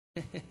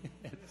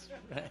That's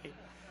right.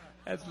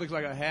 That looks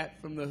like a hat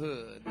from the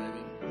hood. I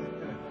mean,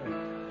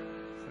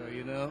 so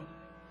you know,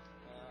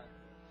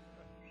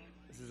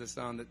 this is a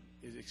song that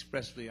is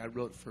expressly I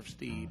wrote for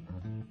Steve.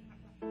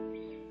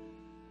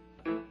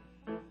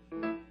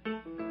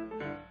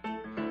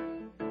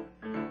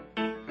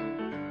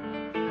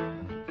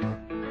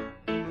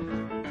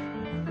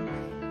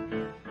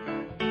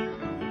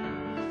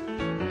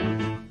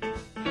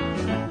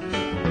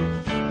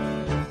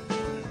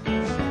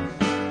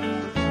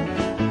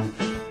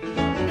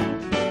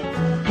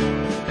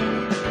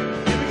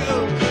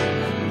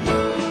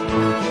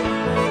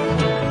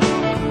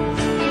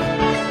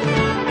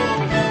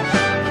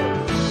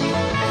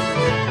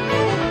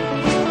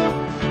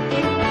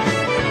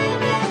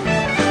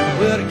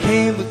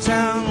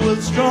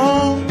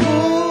 Strong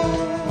pull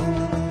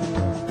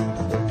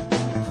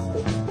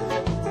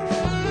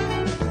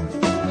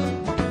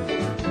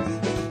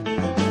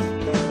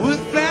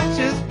with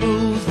flashes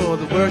blues for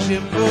the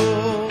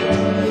worshipful.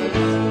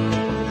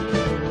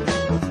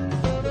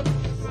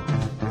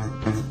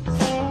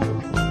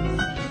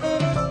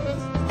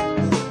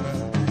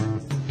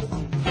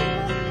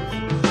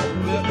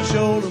 With the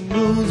shoulder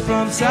moves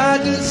from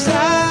side to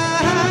side.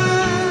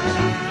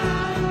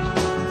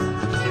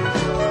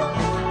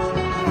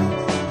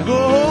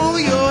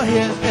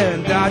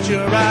 And dot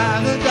your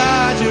eye, the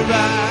dot your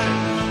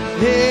eye.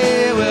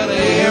 Hey, well,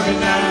 every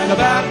night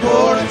about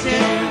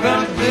 9:45,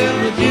 from the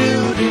middle of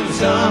June to the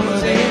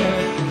summer's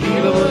end,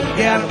 people would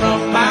gather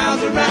from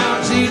miles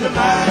around, see the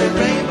mighty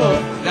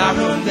rainbow knock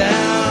 'em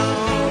down.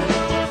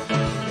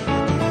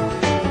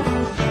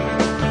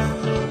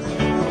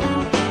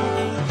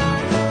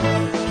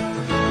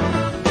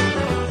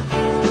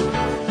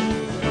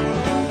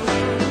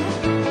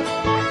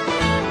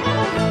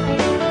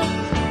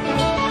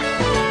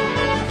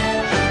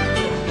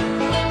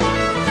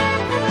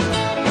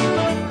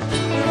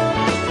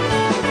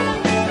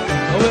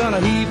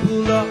 He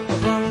pulled up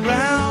from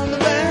round the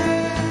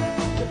bend,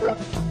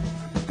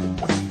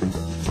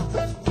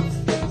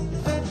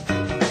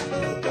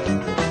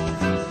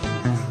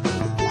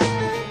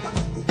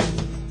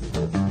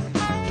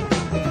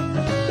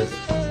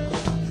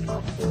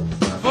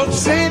 folks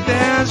say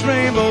there's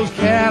rainbows,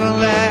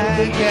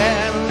 Cadillac,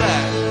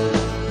 Cadillac.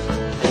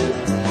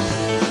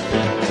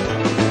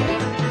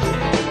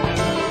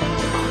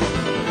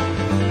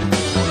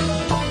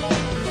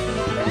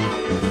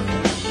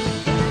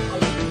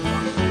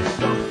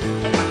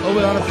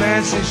 Well, the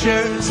fancy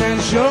shirts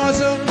and shorts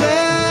of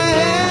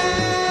black,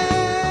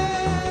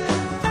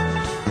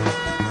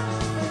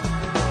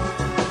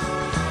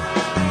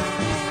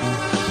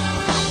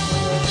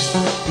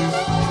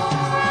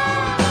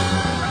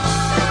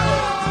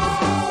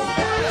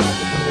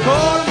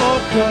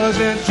 Baltimore colors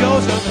and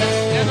Joseph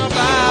and the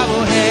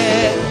Bible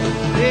head.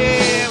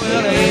 Yeah,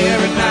 well,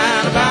 every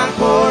night about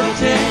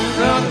 9:45,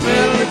 from the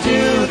middle of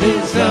June to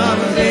the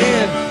summer's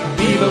end,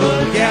 people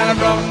would gather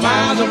from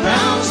miles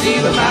around, see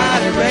the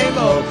mighty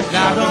rainbow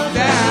knock 'em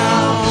down.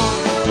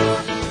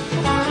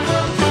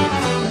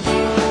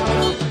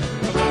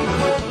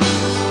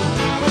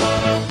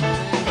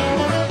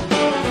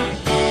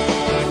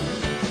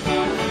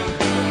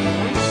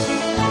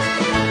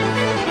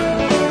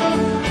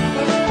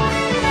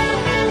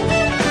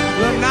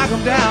 We'll knock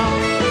 'em down.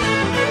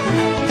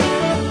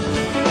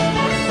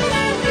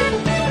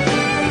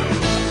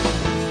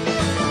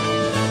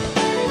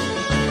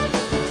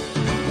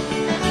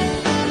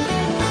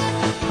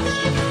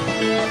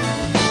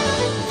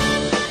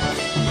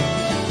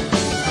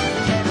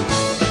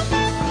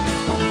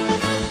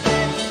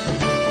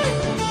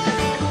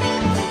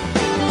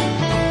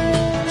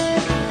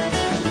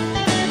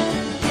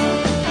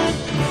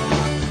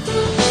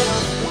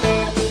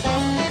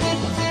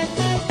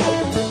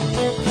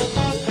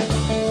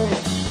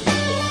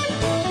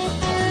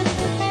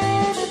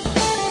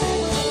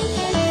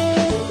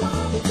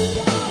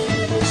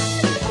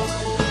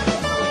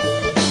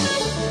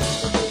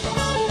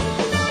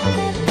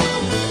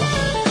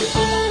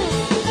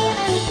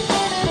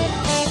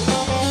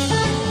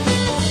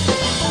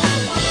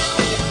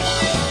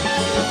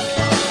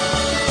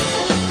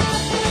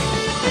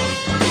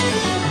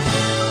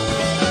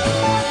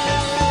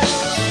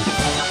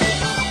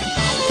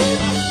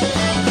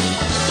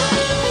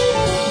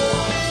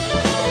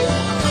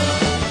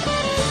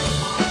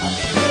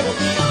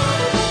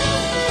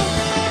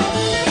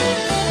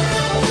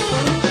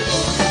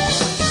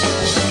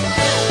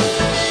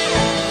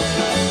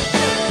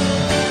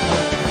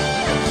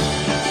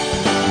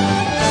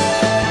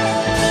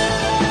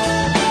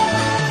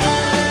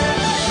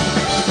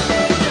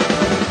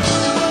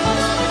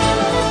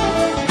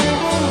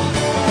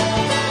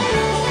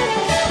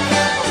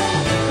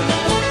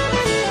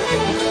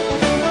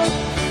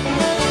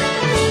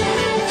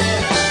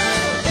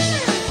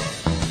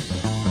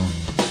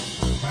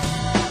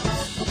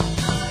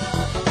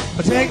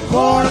 Take a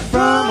quarter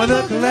from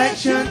the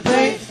collection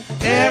plate.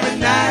 Every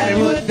night it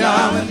would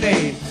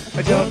dominate.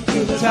 I jump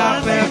to the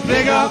top and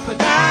pick up a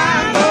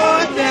dime,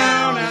 going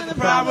down at the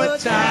proper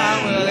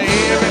time. Well,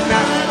 every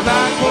night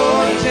about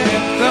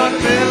 9:10, from the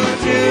middle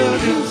of June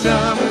to the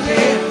summer's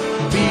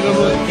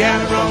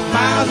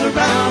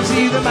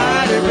see the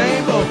mighty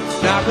rainbow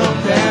now come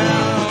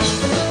down.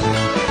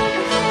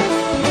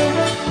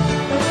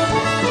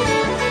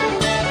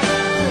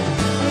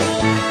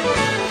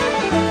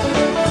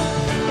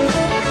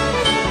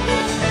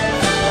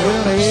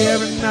 Well,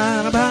 every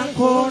night about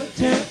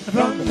 10:15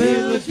 from the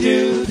village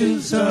to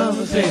the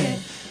summer's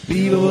end,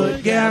 people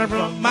would gather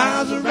from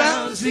miles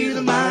around to see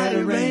the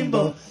mighty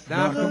rainbow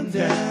now come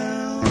down.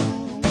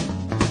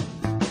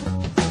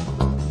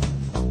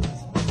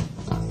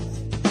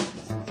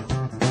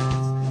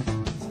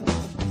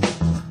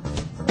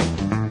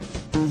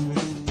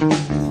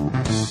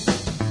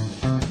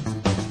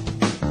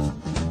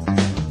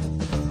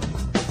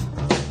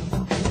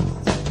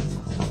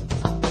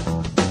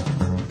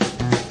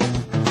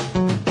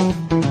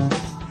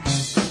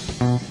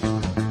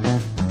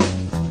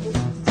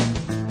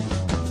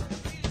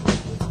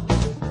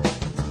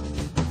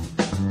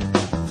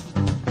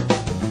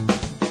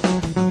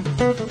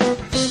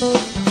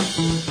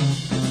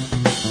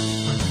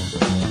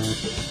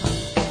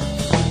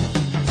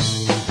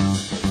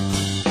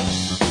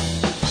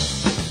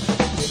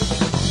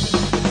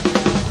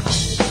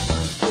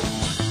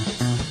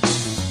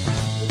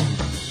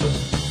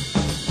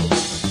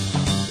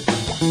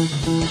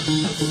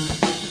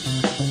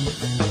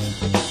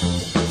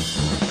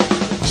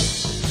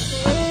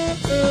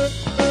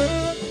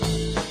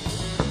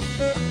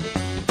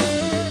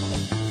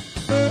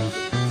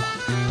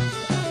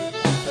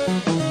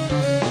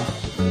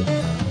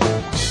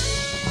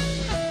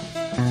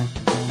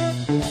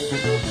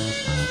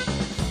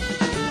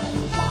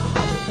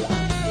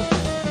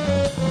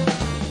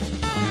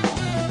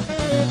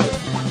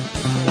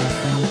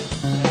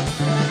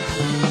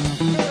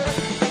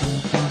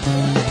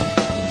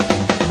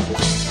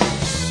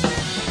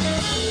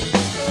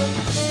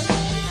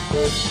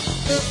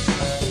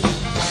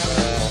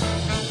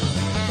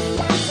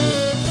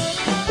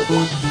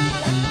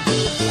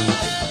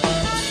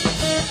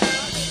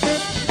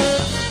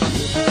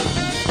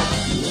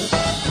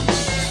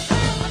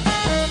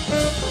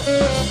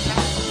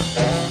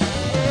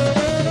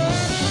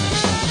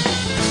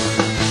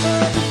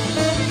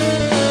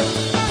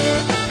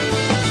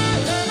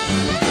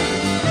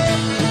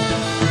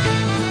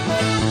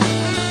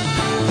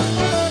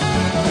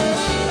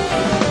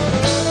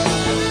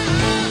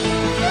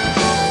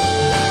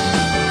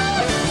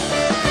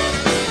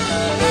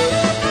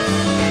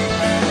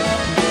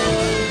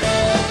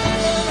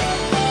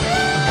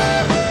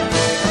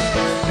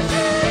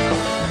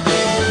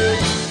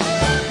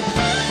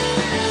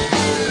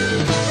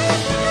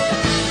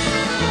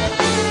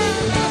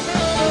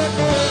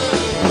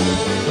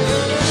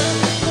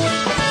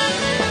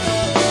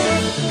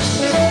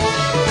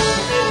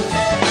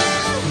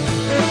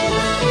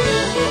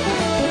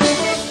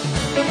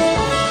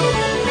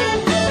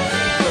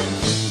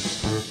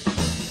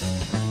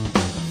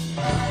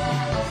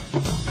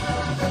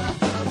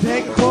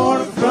 Take a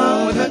quarter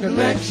from with a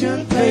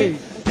collection plate.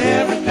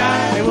 Every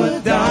night it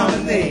would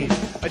dominate.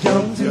 I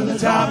jump to the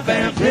top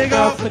and pick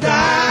up a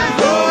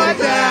dime.